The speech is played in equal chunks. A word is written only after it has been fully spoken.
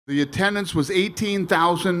The attendance was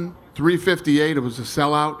 18,358. It was a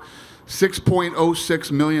sellout,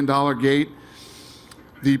 $6.06 million gate.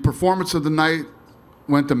 The performance of the night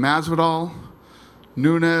went to Masvidal,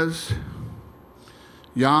 Nunes,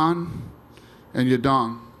 Yan, and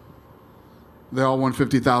Yadong. They all won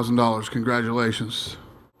 $50,000. Congratulations.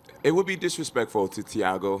 It would be disrespectful to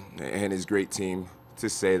Thiago and his great team to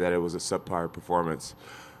say that it was a subpar performance.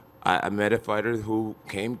 I met a fighter who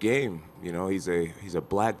came game. You know, he's a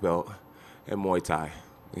black belt in Muay Thai.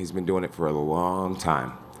 He's been doing it for a long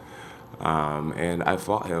time. And I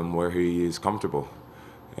fought him where he is comfortable.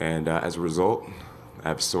 And as a result, I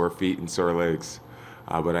have sore feet and sore legs.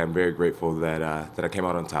 But I'm very grateful that I came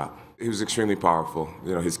out on top. He was extremely powerful.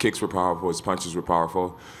 You know, his kicks were powerful, his punches were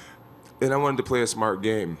powerful. And I wanted to play a smart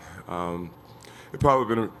game. It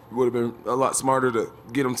probably would have been a lot smarter to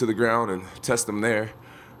get him to the ground and test him there.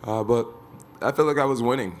 But I feel like I was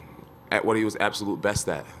winning at what he was absolute best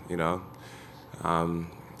at, you know.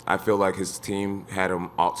 I feel like his team had him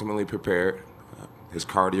ultimately prepared. His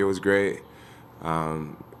cardio was great.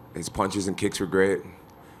 His punches and kicks were great.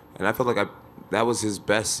 And I felt like that was his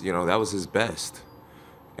best, you know, that was his best.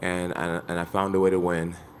 And I found a way to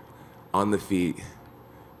win on the feet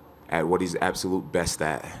at what he's absolute best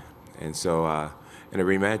at. And so in a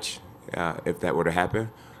rematch, if that were to happen,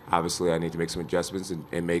 obviously I need to make some adjustments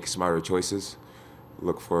and make smarter choices.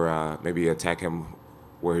 Look for maybe attack him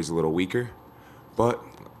where he's a little weaker. But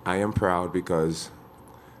I am proud because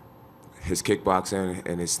his kickboxing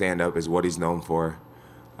and his stand-up is what he's known for.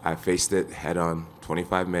 I faced it head-on,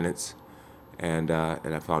 25 minutes, and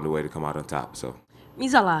I found a way to come out on top. So.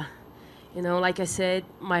 Misala, you know, like I said,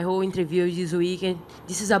 my whole interview this weekend,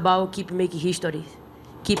 this is about keep making history,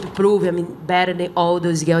 keep proving I'm better than all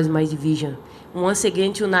those girls in my division. Once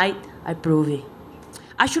again tonight, I prove it.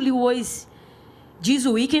 Actually, was this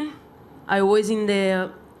weekend, I was in the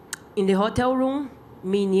hotel room.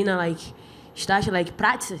 Me and Nina like started like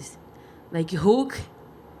practice, like hook,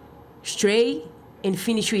 straight, and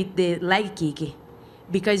finish with the leg kick,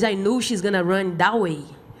 because I knew she's gonna run that way.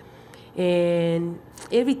 And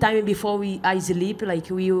every time before I sleep, like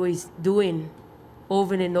we always doing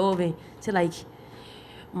over and over. So like,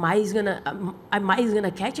 Mai's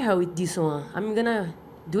gonna catch her with this one. I'm gonna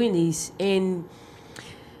doing this, and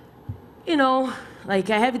you know, like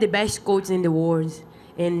I have the best coach in the world,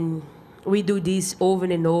 and we do this over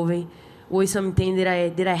and over. With something that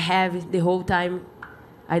I have the whole time.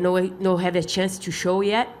 I don't have a chance to show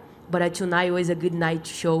yet, but tonight was a good night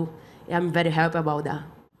to show. I'm very happy about that.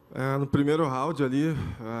 No primeiro round ali,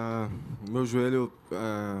 meu joelho.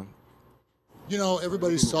 You know,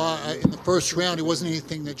 everybody saw in the first round, it wasn't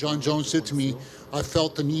anything that John Jones did to me. I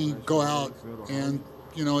felt the knee go out, and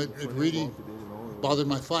you know, it really bothered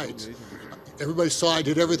my fights. Everybody saw I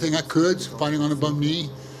did everything I could, fighting on a bum knee,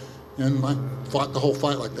 and I fought the whole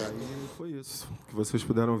fight like that. Foi isso que vocês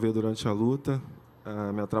puderam ver durante a luta.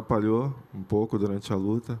 Me atrapalhou pouco durante a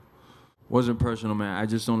luta. Wasn't personal, man. I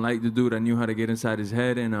just don't like the dude. I knew how to get inside his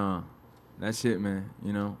head, and that's it, man.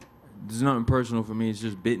 You know, there's nothing personal for me. It's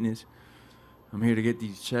just business. I'm here to get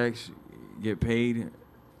these checks, get paid,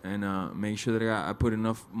 and make sure that I put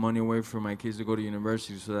enough money away for my kids to go to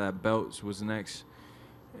university, so that belts was next.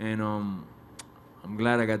 And I'm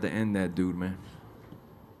glad I got to end that dude, man.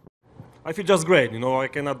 I feel just great. You know, I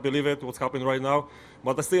cannot believe it, what's happening right now.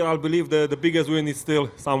 But I believe the biggest win is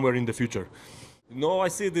still somewhere in the future. You know, I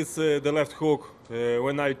see this, the left hook,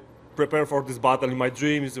 when I prepare for this battle in my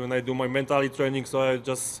dreams, when I do my mentality training, so I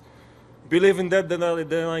just believe in that, then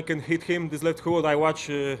I can hit him, this left hook. I watch,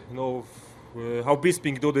 you know, how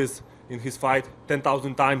Bisping do this in his fight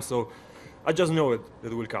 10,000 times, so I just know it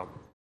will come.